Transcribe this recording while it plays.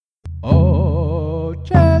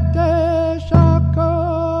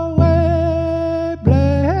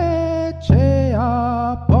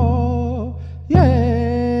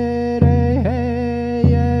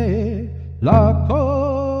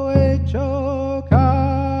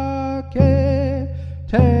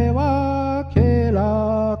Tewa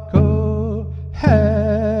Kilako,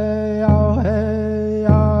 hey ya, hey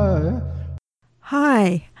ya.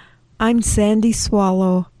 Hi, I'm Sandy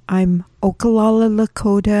Swallow. I'm Okalala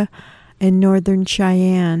Lakota and Northern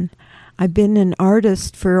Cheyenne. I've been an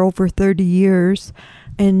artist for over 30 years,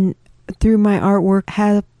 and through my artwork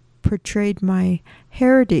have portrayed my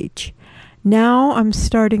heritage. Now I'm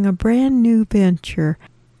starting a brand new venture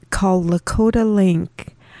called Lakota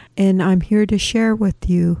Link, and I'm here to share with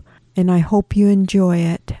you, and I hope you enjoy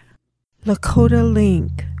it. Lakota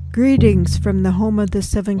Link. Greetings from the home of the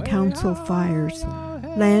Seven Council Fires,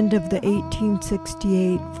 land of the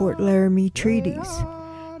 1868 Fort Laramie treaties,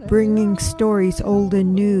 bringing stories old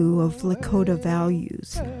and new of Lakota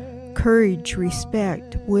values, courage,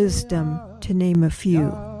 respect, wisdom, to name a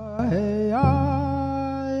few.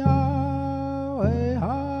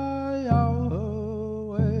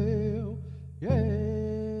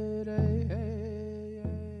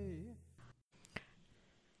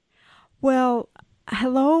 Well,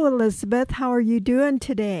 hello, Elizabeth. How are you doing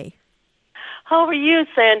today? How are you,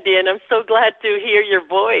 Sandy? And I'm so glad to hear your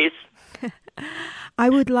voice.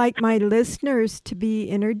 I would like my listeners to be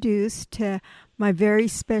introduced to my very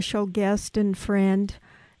special guest and friend,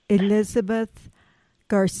 Elizabeth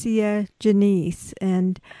Garcia Janice.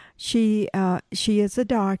 And she is a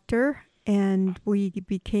doctor, and we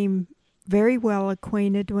became very well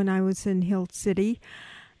acquainted when I was in Hill City.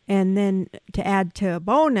 And then to add to a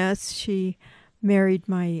bonus, she married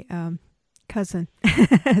my cousin.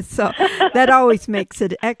 So that always makes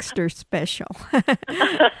it extra special.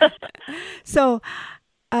 So,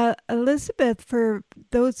 Elizabeth, for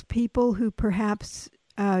those people who perhaps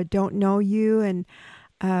don't know you, and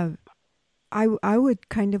I would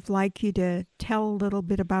kind of like you to tell a little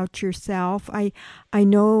bit about yourself. I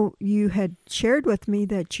know you had shared with me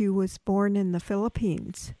that you was born in the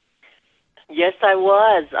Philippines. Yes, I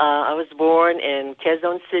was. I was born in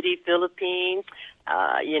Quezon City, Philippines,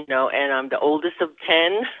 and I'm the oldest of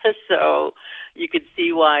 10, so you could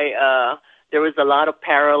see why there was a lot of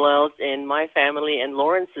parallels in my family and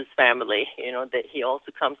Lawrence's family, that he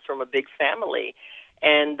also comes from a big family.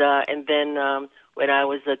 And then when I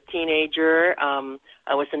was a teenager,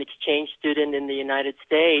 I was an exchange student in the United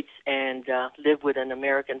States and lived with an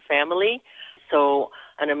American family. So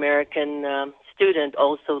an American student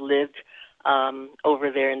also lived over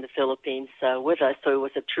there in the Philippines with us. So it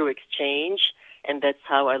was a true exchange, and that's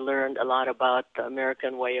how I learned a lot about the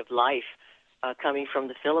American way of life coming from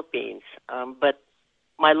the Philippines. But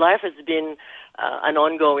my life has been an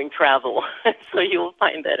ongoing travel, so you'll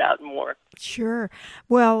find that out more. Sure.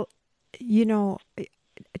 Well,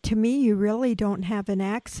 to me, you really don't have an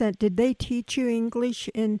accent. Did they teach you English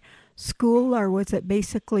in school, or was it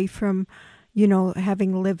basically from,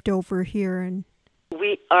 having lived over here? And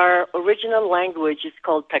our original language is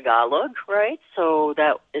called Tagalog, right? So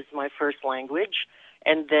that is my first language.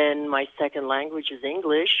 And then my second language is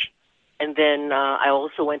English. And then I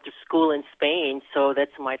also went to school in Spain, so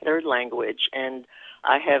that's my third language. And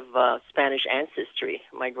I have Spanish ancestry.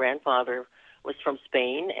 My grandfather was from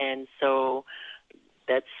Spain, and so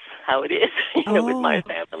that's how it is, with my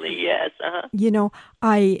family, yes.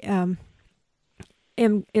 I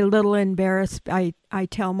am a little embarrassed. I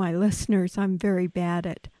tell my listeners I'm very bad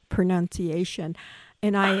at pronunciation,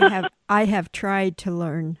 and I have tried to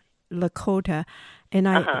learn Lakota, and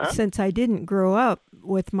since I didn't grow up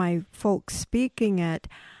with my folks speaking it,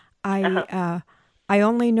 I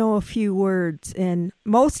only know a few words, and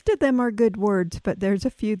most of them are good words, but there's a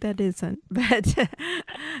few that isn't.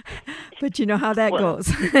 But you know how that goes.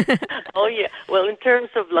 Oh, yeah. Well, in terms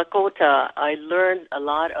of Lakota, I learned a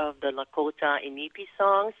lot of the Lakota Inipi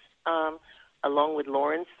songs, along with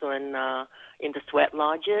Lawrence in the sweat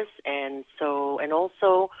lodges, and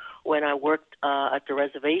also when I worked at the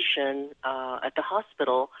reservation at the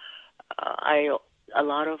hospital, a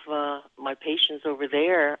lot of my patients over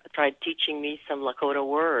there tried teaching me some Lakota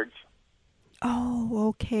words. Oh,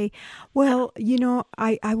 okay. Well,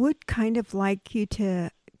 I would kind of like you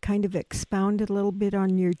to kind of expound a little bit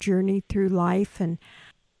on your journey through life, and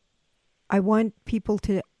I want people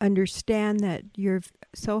to understand that you're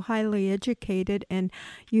so highly educated and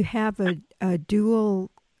you have a dual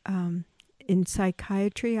in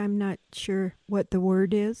psychiatry. I'm not sure what the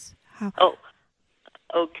word is. Oh,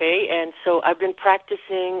 okay. And so I've been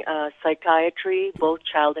practicing psychiatry, both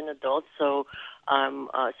child and adult. So I'm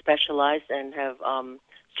specialized and have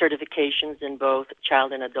certifications in both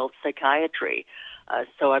child and adult psychiatry.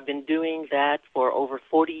 So I've been doing that for over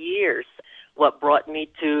 40 years. What brought me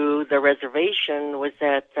to the reservation was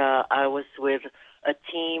that I was with a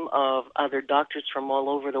team of other doctors from all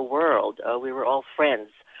over the world. We were all friends.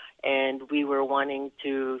 and we were wanting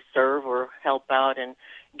to serve or help out and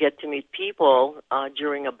get to meet people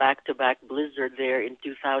during a back-to-back blizzard there in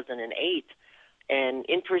 2008. And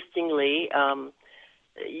interestingly,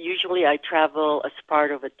 usually I travel as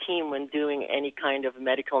part of a team when doing any kind of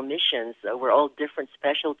medical missions. We're all different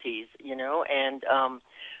specialties, and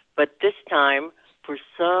but this time, for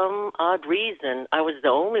some odd reason, I was the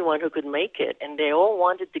only one who could make it, and they all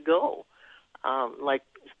wanted to go. Like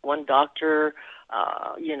one doctor,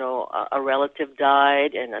 a relative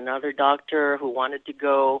died, and another doctor who wanted to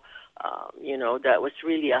go. That was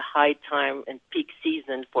really a high time and peak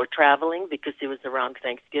season for traveling because it was around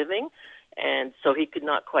Thanksgiving, and so he could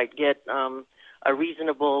not quite get a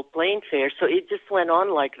reasonable plane fare. So it just went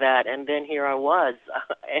on like that, and then here I was.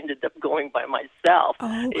 I ended up going by myself.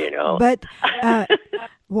 Oh, but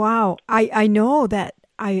wow, I know that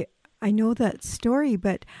I know that story.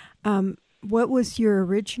 But what was your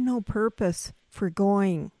original purpose for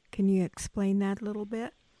going? Can you explain that a little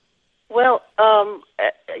bit? Well,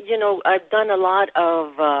 I've done a lot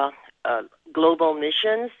of global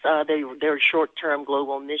missions. They're short-term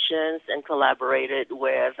global missions, and collaborated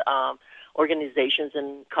with organizations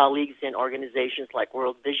and colleagues in organizations like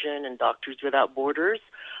World Vision and Doctors Without Borders.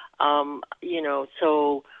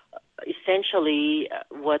 So essentially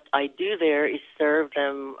what I do there is serve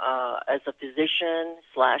them as a physician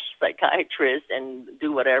 / psychiatrist and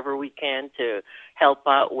do whatever we can to help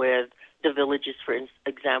out with the villages, for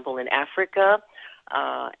example, in Africa.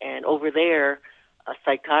 And over there,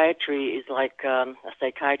 psychiatry is like a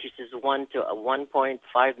psychiatrist is 1 to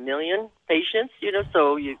 1.5 million patients,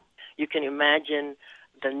 so you can imagine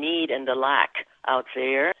the need and the lack out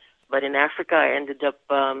there. But in Africa, I ended up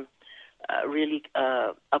really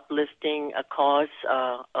uplifting a cause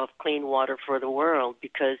of clean water for the world,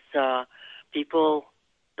 because people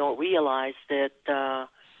don't realize that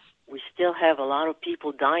we still have a lot of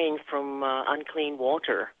people dying from unclean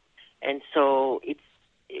water. And so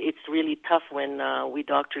it's really tough when we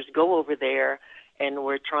doctors go over there and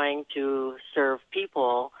we're trying to serve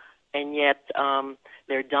people, and yet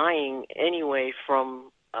they're dying anyway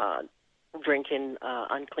from drinking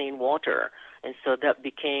unclean water. And so that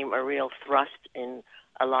became a real thrust in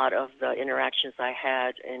a lot of the interactions I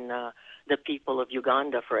had in the people of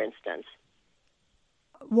Uganda, for instance.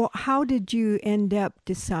 Well, how did you end up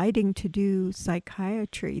deciding to do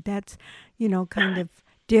psychiatry? That's, kind of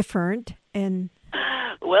different. And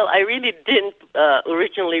well, I really didn't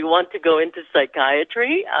originally want to go into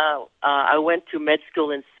psychiatry. I went to med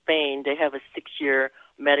school in Spain. They have a 6-year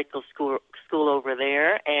medical school over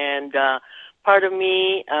there, and part of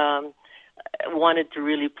me wanted to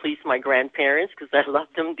really please my grandparents because I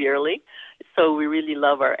loved them dearly. So we really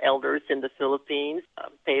love our elders in the Philippines,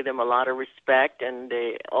 pay them a lot of respect, and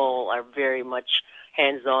they all are very much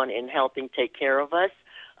hands-on in helping take care of us.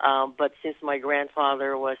 But since my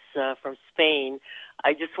grandfather was from Spain,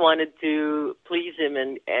 I just wanted to please him,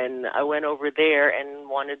 and I went over there and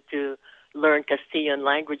wanted to learn Castilian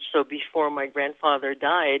language. So before my grandfather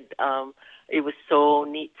died, it was so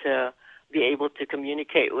neat to be able to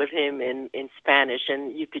communicate with him in Spanish,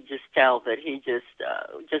 and you could just tell that he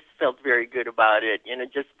just felt very good about it,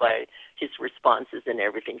 just by his responses and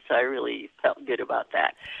everything. So I really felt good about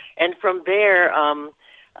that. And from there,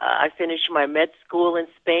 I finished my med school in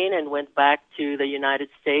Spain and went back to the United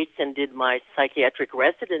States and did my psychiatric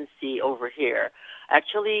residency over here.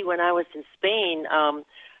 Actually, when I was in Spain,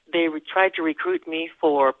 they tried to recruit me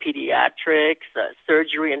for pediatrics,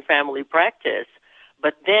 surgery, and family practice.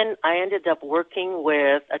 But then I ended up working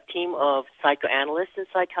with a team of psychoanalysts and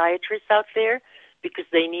psychiatrists out there because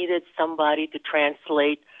they needed somebody to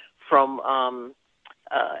translate from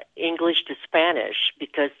English to Spanish,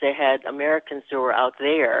 because they had Americans who were out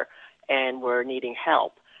there and were needing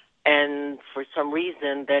help. And for some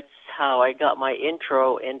reason, that's how I got my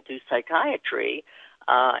intro into psychiatry,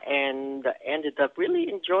 and ended up really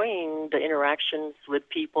enjoying the interactions with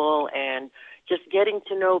people, and just getting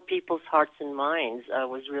to know people's hearts and minds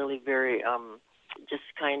was really very, just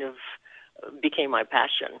kind of became my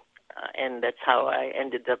passion. And that's how I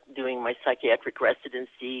ended up doing my psychiatric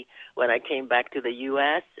residency when I came back to the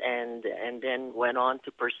U.S. and then went on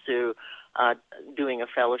to pursue doing a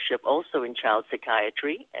fellowship also in child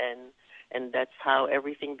psychiatry. And that's how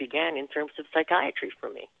everything began in terms of psychiatry for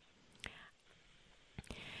me.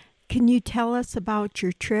 Can you tell us about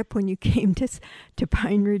your trip when you came to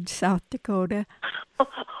Pine Ridge, South Dakota?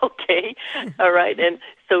 Okay. All right. And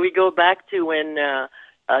so we go back to when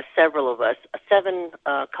several of us, 7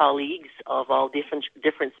 colleagues of all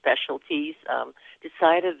different specialties,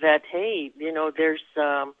 decided that, hey, there's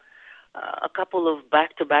a couple of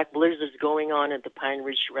back-to-back blizzards going on at the Pine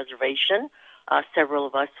Ridge Reservation. Several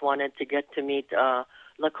of us wanted to get to meet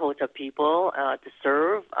Lakota people to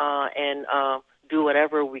serve and do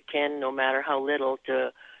whatever we can, no matter how little,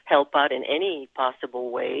 to help out in any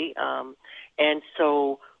possible way. And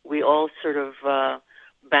so we all sort of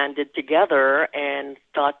banded together and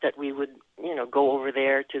thought that we would, go over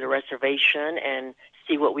there to the reservation and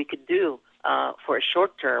see what we could do for a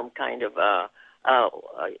short-term kind of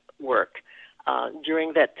work.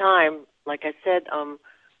 During that time, like I said,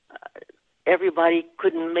 everybody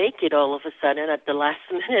couldn't make it all of a sudden at the last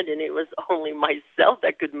minute, and it was only myself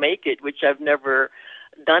that could make it, which I've never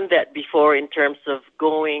done that before in terms of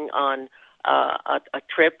going on a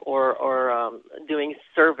trip or doing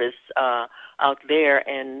service out there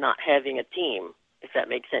and not having a team, if that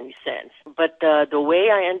makes any sense. But the way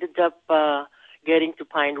I ended up getting to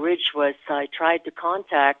Pine Ridge was I tried to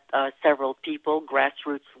contact several people,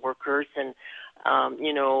 grassroots workers, and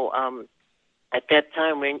at that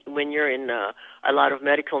time, when you're in a lot of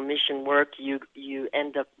medical mission work, you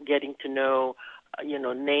end up getting to know,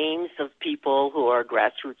 names of people who are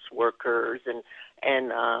grassroots workers, and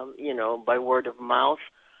by word of mouth.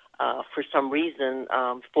 For some reason,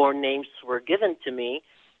 4 names were given to me,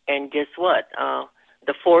 and guess what?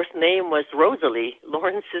 The 4th name was Rosalie,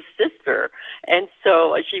 Lawrence's sister, and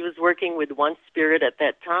so she was working with One Spirit at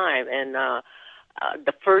that time, and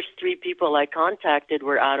the first 3 people I contacted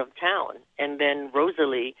were out of town. And then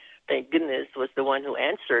Rosalie, thank goodness, was the one who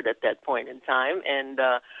answered at that point in time. And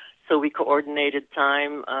so we coordinated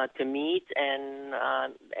time to meet, and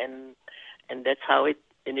that's how it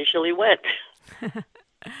initially went.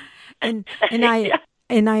 and Yeah.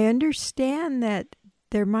 I understand that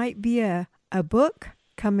there might be a book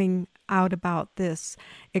coming out about this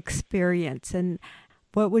experience. And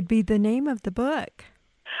what would be the name of the book?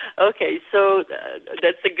 Okay, so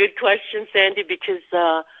that's a good question, Sandy, because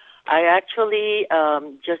I actually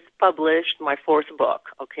just published my 4th book,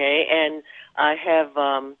 okay? And I have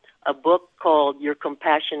a book called Your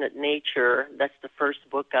Compassionate Nature. That's the first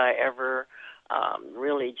book I ever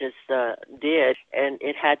really just did, and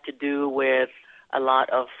it had to do with a lot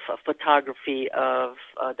of photography of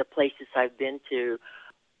the places I've been to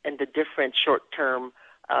and the different short-term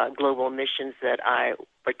global missions that I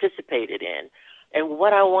participated in. And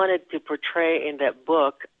what I wanted to portray in that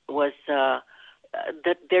book was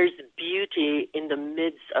that there's beauty in the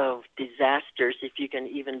midst of disasters, if you can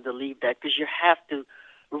even believe that, because you have to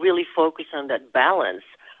really focus on that balance.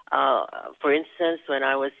 For instance, when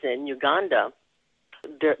I was in Uganda,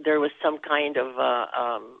 there was some kind of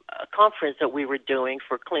a conference that we were doing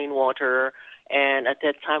for clean water, and at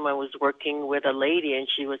that time I was working with a lady, and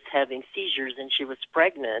she was having seizures, and she was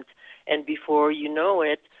pregnant, and before you know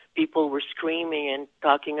it, people were screaming and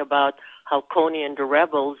talking about how Kony and the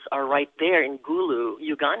rebels are right there in Gulu,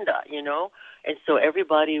 Uganda, and so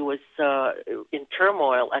everybody was in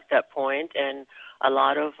turmoil at that point, and a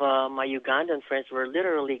lot of my Ugandan friends were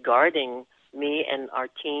literally guarding me and our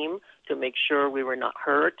team to make sure we were not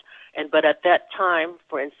hurt. But at that time,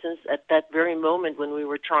 for instance, at that very moment when we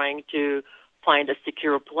were trying to find a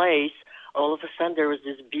secure place, all of a sudden there was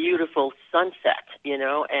this beautiful sunset,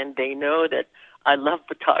 and they know that I love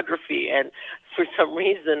photography, and for some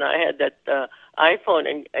reason I had that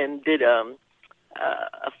iPhone and did a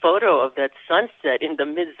photo of that sunset in the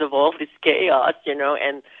midst of all this chaos,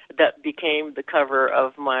 and that became the cover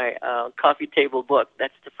of my coffee table book.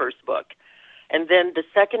 That's the first book. And then the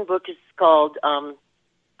second book is called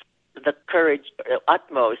The Courage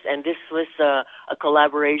Utmost, and this was a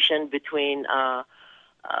collaboration between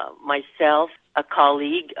myself, a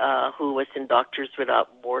colleague who was in Doctors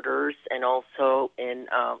Without Borders, and also in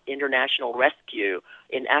International Rescue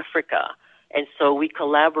in Africa. And so we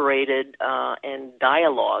collaborated and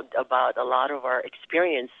dialogued about a lot of our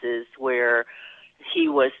experiences where he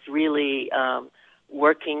was really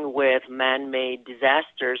working with man-made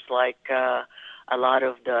disasters like a lot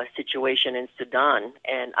of the situation in Sudan.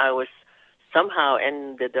 And I was somehow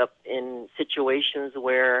ended up in situations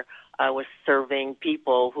where I was serving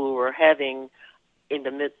people who were in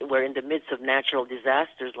the midst of natural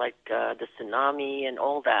disasters like the tsunami and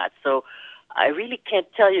all that. So I really can't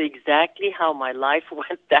tell you exactly how my life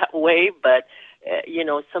went that way, but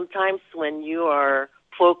sometimes when you are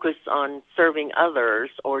focused on serving others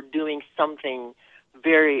or doing something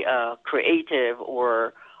very creative,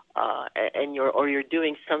 or you're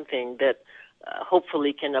doing something that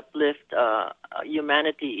hopefully can uplift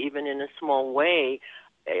humanity even in a small way,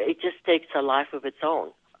 it just takes a life of its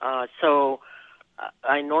own. So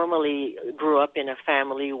I normally grew up in a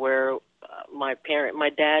family where my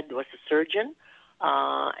dad was a surgeon,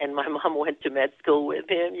 and my mom went to med school with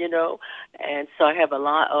him, and so I have a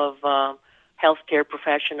lot of healthcare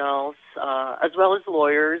professionals, as well as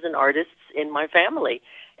lawyers and artists in my family,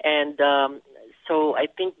 and so I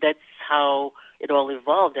think that's how it all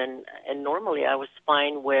evolved. And normally I was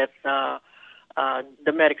fine with the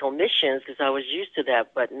medical missions because I was used to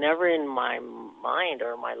that, but never in my mind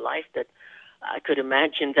or my life that I could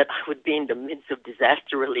imagine that I would be in the midst of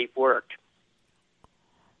disaster relief work.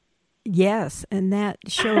 Yes, and that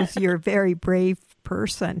shows you're a very brave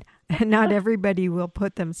person. And not everybody will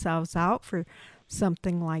put themselves out for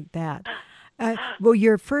something like that. Well,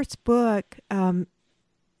 your first book,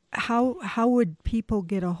 how would people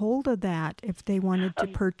get a hold of that if they wanted to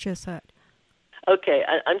purchase it? Okay,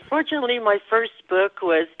 unfortunately, my first book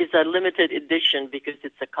is a limited edition because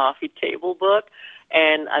it's a coffee table book,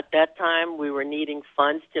 and at that time we were needing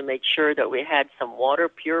funds to make sure that we had some water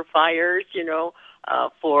purifiers,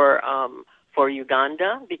 for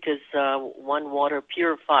Uganda, because one water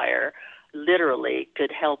purifier literally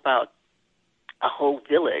could help out a whole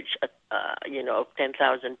village, of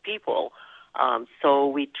 10,000 people. So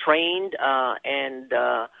we trained and.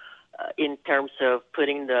 In terms of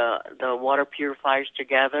putting the water purifiers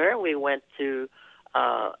together, we went to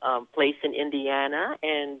a place in Indiana,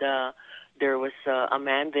 and there was a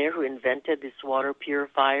man there who invented these water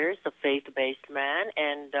purifiers, a faith-based man,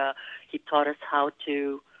 and he taught us how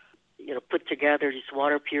to, put together these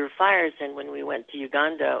water purifiers. And when we went to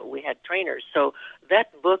Uganda, we had trainers. So that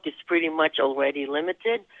book is pretty much already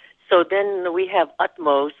limited. So then we have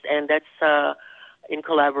Utmost, and that's in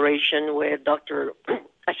collaboration with Dr.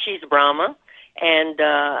 Ashish Brahma, and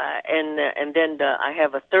then I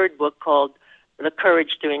have a third book called The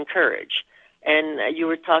Courage to Encourage. And you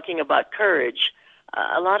were talking about courage.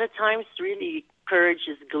 A lot of times, really, courage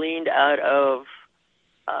is gleaned out of.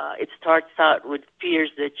 It starts out with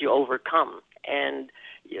fears that you overcome, and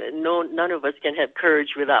none of us can have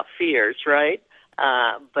courage without fears, right?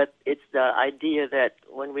 But it's the idea that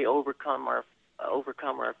when we overcome our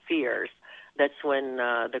fears, that's when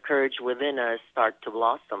the courage within us start to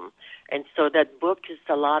blossom. And so that book is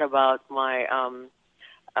a lot about my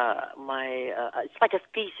it's like a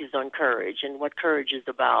thesis on courage and what courage is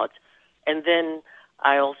about. And then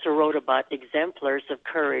I also wrote about exemplars of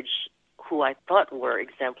courage who I thought were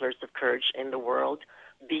exemplars of courage in the world,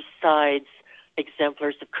 besides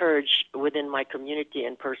exemplars of courage within my community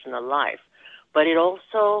and personal life. But it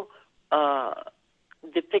also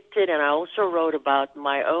depicted, and I also wrote about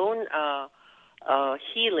my own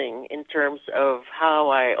healing in terms of how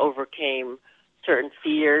I overcame certain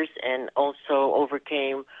fears and also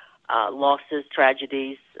overcame losses,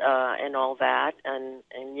 tragedies, and all that. And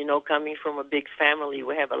coming from a big family,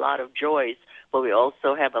 we have a lot of joys, but we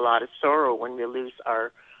also have a lot of sorrow when we lose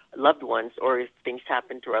our loved ones or if things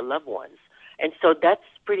happen to our loved ones. And so that's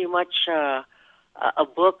pretty much a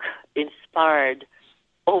book inspired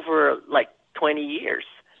over like 20 years.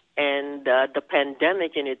 And the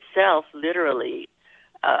pandemic in itself literally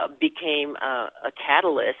became a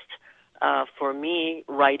catalyst for me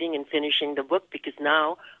writing and finishing the book, because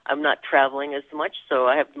now I'm not traveling as much, so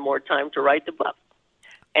I have more time to write the book.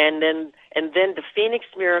 And then the Phoenix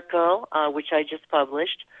Miracle, which I just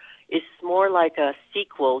published, is more like a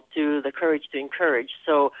sequel to The Courage to Encourage.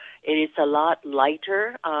 So it is a lot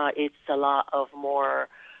lighter. It's a lot of more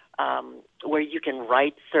where you can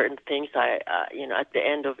write certain things. At the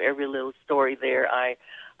end of every little story there, I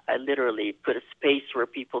literally put a space where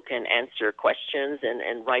people can answer questions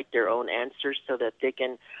and write their own answers so that they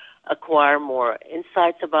can acquire more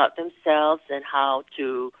insights about themselves and how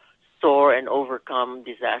to soar and overcome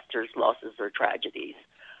disasters, losses, or tragedies.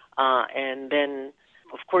 And then,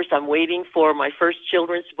 of course, I'm waiting for my first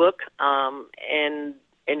children's book, and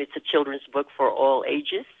it's a children's book for all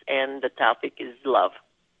ages, and the topic is love.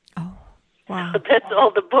 Oh, wow. That's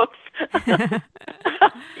all the books.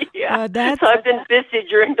 Yeah. So I've been busy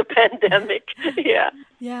during the pandemic. Yeah.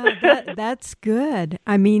 Yeah, that's good.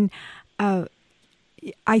 I mean,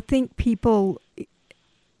 I think people,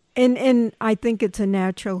 and I think it's a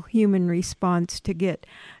natural human response to get,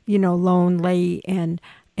 lonely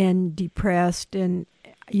and depressed, and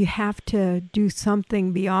you have to do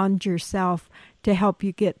something beyond yourself to help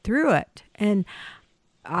you get through it. And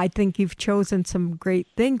I think you've chosen some great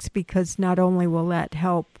things, because not only will that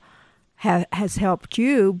has helped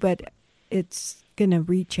you, but it's going to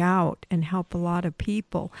reach out and help a lot of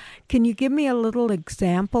people. Can you give me a little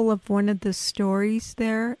example of one of the stories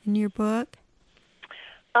there in your book?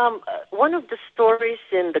 One of the stories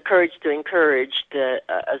in The Courage to Encourage,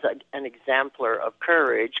 as an exemplar of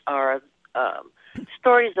courage, are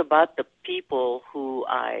stories about the people who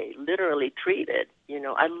I literally treated.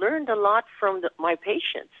 I learned a lot from my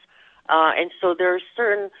patients. And so there are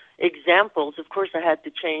certain examples. Of course, I had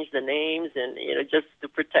to change the names and, just to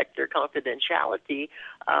protect their confidentiality.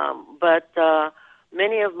 But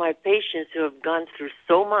many of my patients who have gone through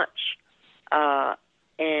so much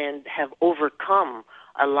and have overcome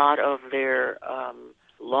a lot of their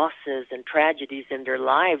losses and tragedies in their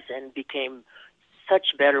lives and became such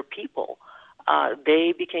better people,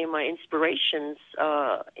 they became my inspirations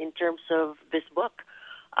in terms of this book.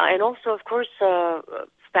 And also, of course,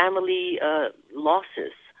 family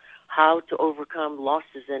losses, how to overcome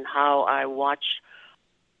losses, and how I watch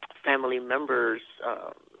family members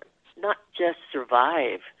not just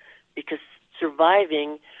survive, because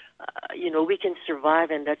surviving, we can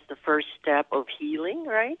survive, and that's the first step of healing,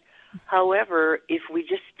 right? However, if we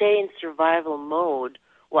just stay in survival mode,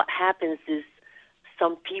 what happens is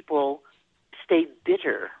some people stay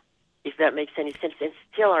bitter, if that makes any sense, and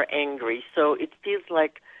still are angry. So it feels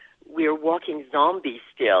like we're walking zombies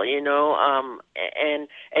still, and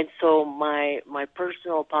so my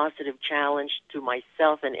personal positive challenge to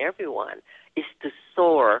myself and everyone is to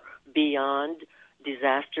soar beyond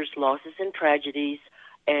disasters, losses, and tragedies,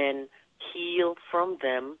 and heal from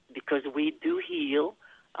them, because we do heal,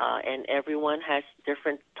 and everyone has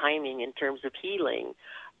different timing in terms of healing,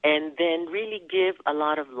 and then really give a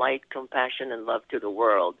lot of light, compassion, and love to the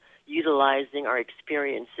world, utilizing our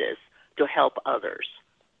experiences to help others.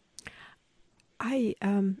 I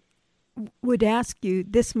would ask you,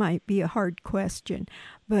 this might be a hard question,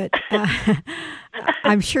 but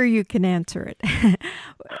I'm sure you can answer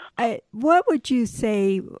it. What would you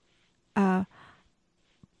say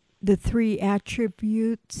the three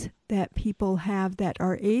attributes that people have that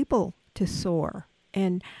are able to soar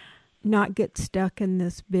and not get stuck in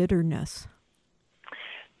this bitterness?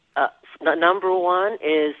 Number one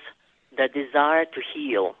is the desire to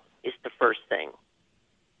heal is the first thing.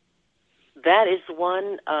 That is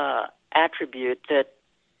one attribute that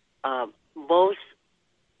most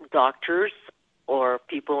doctors or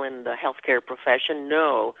people in the healthcare profession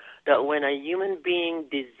know, that when a human being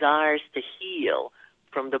desires to heal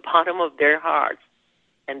from the bottom of their hearts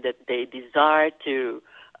and that they desire to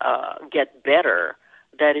get better,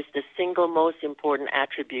 that is the single most important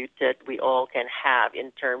attribute that we all can have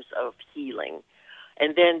in terms of healing.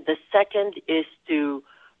 And then the second is to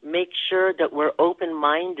make sure that we're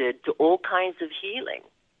open-minded to all kinds of healing,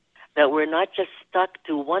 that we're not just stuck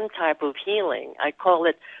to one type of healing. I call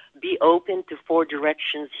it be open to four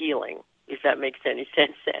directions healing, if that makes any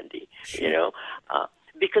sense, Sandy. Sure.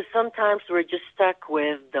 Because sometimes we're just stuck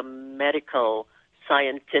with the medical,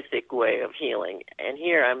 scientific way of healing. And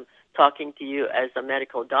here I'm talking to you as a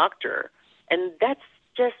medical doctor, and that's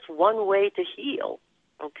just one way to heal,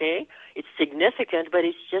 okay? It's significant, but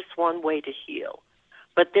it's just one way to heal.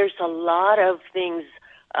 But there's a lot of things,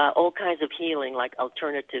 all kinds of healing, like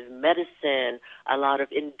alternative medicine, a lot of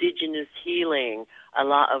indigenous healing, a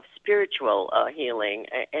lot of spiritual healing.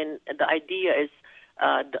 And the idea is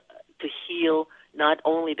to heal not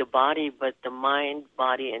only the body, but the mind,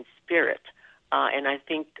 body, and spirit. And I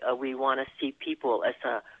think we want to see people as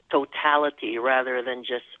a totality rather than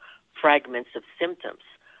just fragments of symptoms.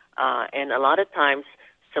 And a lot of times,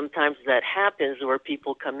 sometimes that happens where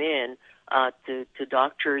people come in to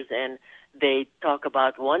doctors and they talk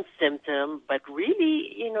about one symptom, but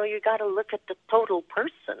really, you got to look at the total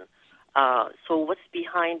person. So what's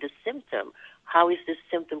behind the symptom? How is this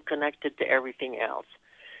symptom connected to everything else?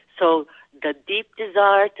 So the deep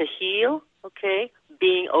desire to heal, okay,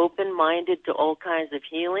 being open-minded to all kinds of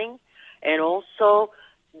healing, and also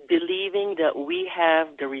believing that we have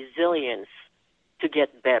the resilience to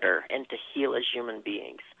get better and to heal as human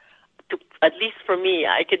beings. At least for me,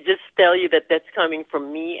 I could just tell you that that's coming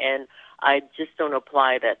from me, and I just don't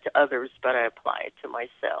apply that to others, but I apply it to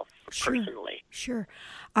myself personally. Sure.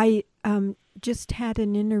 I just had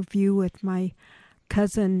an interview with my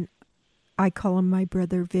cousin. I call him my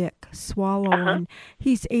brother Vic Swallow, and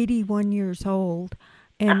he's 81 years old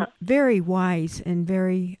and very wise and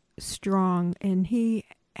very strong, and he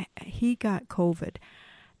got COVID.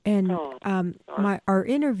 And our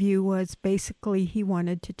interview was basically he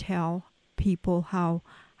wanted to tell people how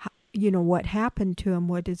what happened to him,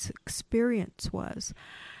 what his experience was.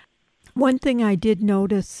 One thing I did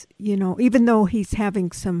notice, even though he's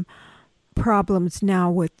having some problems now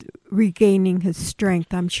with regaining his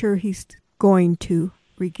strength, I'm sure he's going to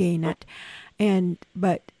regain it.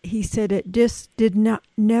 But he said it just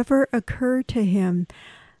never occur to him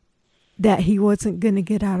that he wasn't going to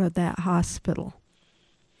get out of that hospital.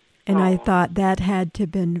 And I thought that had to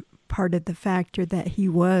have been part of the factor that he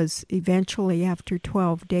was eventually, after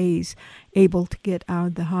 12 days, able to get out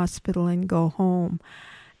of the hospital and go home.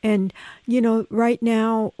 And, right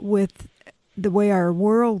now with the way our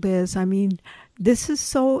world is, I mean, this is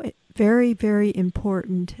so very, very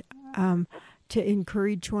important to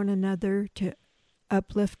encourage one another, to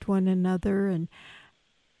uplift one another. And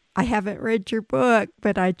I haven't read your book,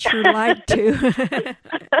 but I'd sure like to.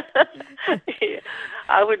 Yeah,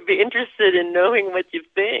 I would be interested in knowing what you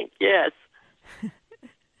think. Yes.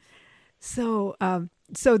 So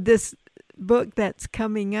this book that's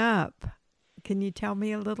coming up, can you tell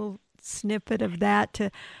me a little snippet of that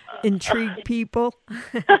to intrigue people?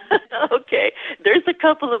 Okay. There's a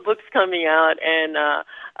couple of books coming out, and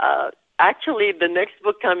actually, the next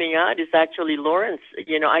book coming out is actually Lawrence.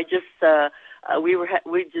 I just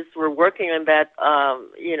we just were working on that,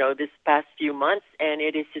 this past few months, and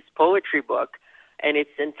it is his poetry book, and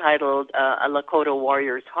it's entitled A Lakota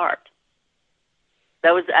Warrior's Heart.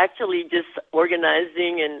 That was actually just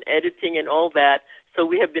organizing and editing and all that. So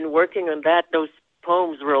we have been working on that. Those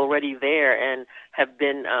poems were already there and have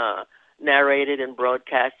been narrated and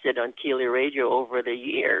broadcasted on Keely Radio over the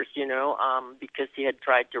years, because he had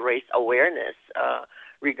tried to raise awareness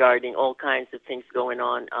regarding all kinds of things going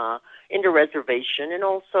on in the reservation, and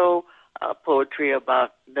also poetry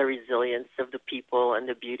about the resilience of the people and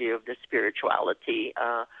the beauty of the spirituality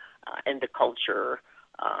and the culture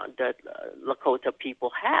that Lakota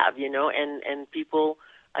people have, and people,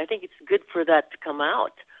 I think it's good for that to come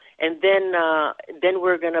out. And then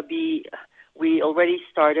we're going to we already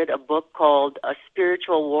started a book called A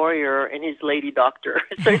Spiritual Warrior and His Lady Doctor.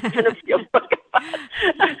 So it's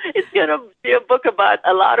going to be a book about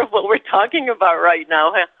a lot of what we're talking about right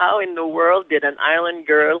now. How in the world did an island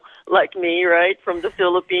girl like me, right, from the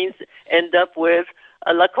Philippines, end up with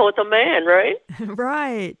a Lakota man, right?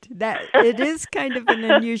 Right. That it is kind of an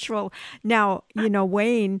unusual. Now,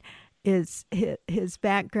 Wayne is his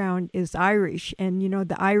background is Irish, and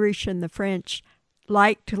the Irish and the French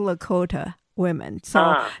liked Lakota women,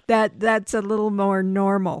 so that's a little more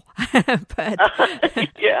normal. But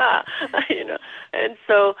yeah, and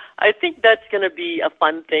so I think that's going to be a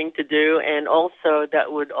fun thing to do, and also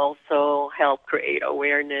that would also help create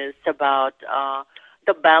awareness about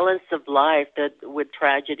the balance of life, that with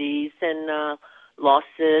tragedies and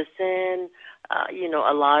losses and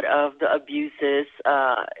a lot of the abuses.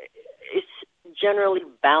 It's generally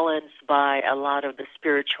balanced by a lot of the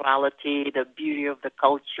spirituality, the beauty of the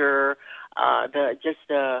culture,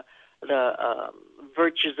 the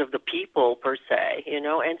virtues of the people per se,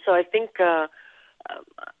 And so I think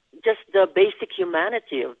just the basic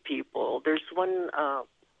humanity of people. There's one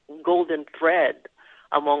golden thread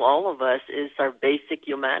among all of us is our basic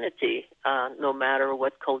humanity, no matter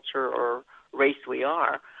what culture or race we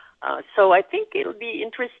are. So I think it'll be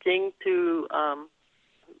interesting to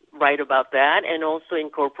write about that and also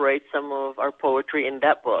incorporate some of our poetry in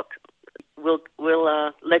that book. We'll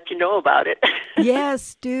let you know about it.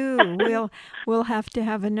 Yes, do. We'll have to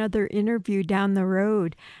have another interview down the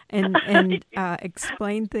road and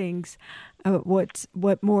explain things, what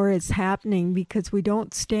more is happening, because we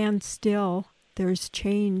don't stand still. There's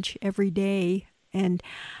change every day, and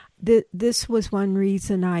this was one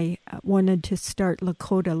reason I wanted to start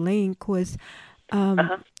Lakota Link was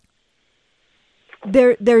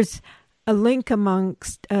there's a link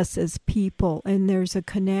amongst us as people, and there's a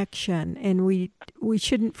connection, and we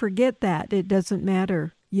shouldn't forget that. It doesn't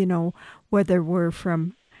matter, whether we're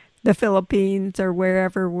from the Philippines or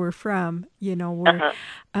wherever we're from, we're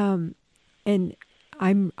and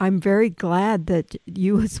I'm very glad that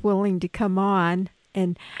you was willing to come on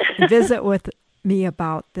and visit with me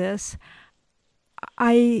about this.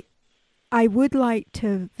 I would like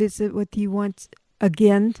to visit with you once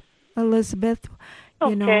again, Elizabeth.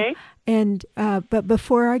 Okay. And but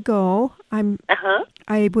before I go,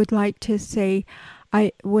 I would like to say,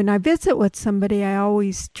 when I visit with somebody, I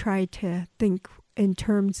always try to think in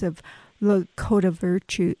terms of Lakota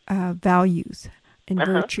virtue, values and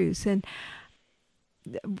virtues. And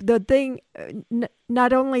the thing,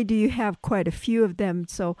 not only do you have quite a few of them,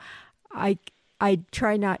 so I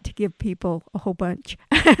try not to give people a whole bunch.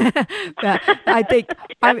 But I think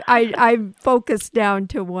I'm focused down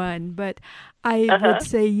to one. But I would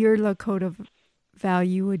say your Lakota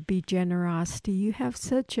value would be generosity. You have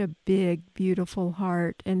such a big, beautiful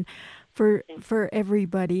heart, and for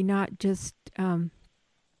everybody, not just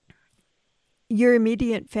your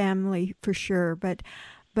immediate family for sure, but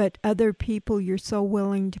other people. You're so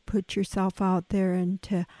willing to put yourself out there and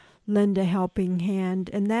to lend a helping hand,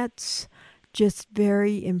 and that's just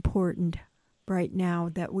very important right now,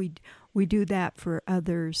 that we we do that for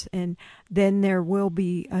others. And then there will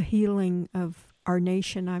be a healing of our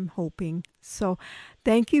nation, I'm hoping. So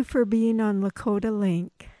thank you for being on Lakota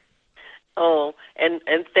Link. Oh, and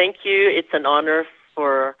thank you. It's an honor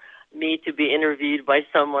for me to be interviewed by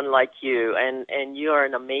someone like you. And you are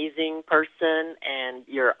an amazing person, and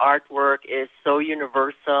your artwork is so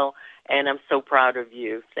universal, and I'm so proud of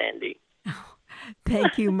you, Sandy.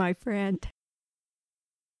 Thank you, my friend.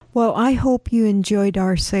 Well, I hope you enjoyed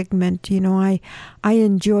our segment. You know, I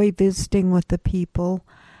enjoy visiting with the people.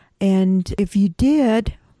 And if you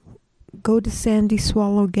did, go to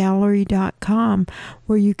sandyswallowgallery.com,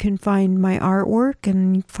 where you can find my artwork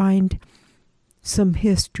and find some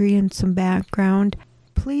history and some background.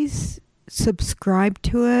 Please subscribe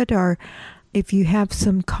to it, or if you have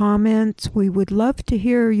some comments, we would love to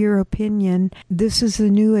hear your opinion. This is a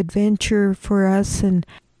new adventure for us, and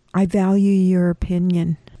I value your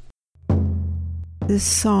opinion. This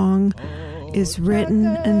song is written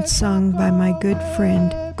and sung by my good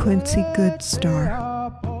friend Quincy Goodstar.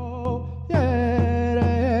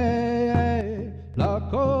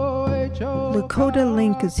 Lakota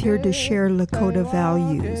Link is here to share Lakota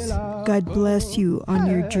values. God bless you on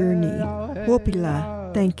your journey.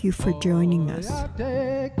 Wopila, thank you for joining us.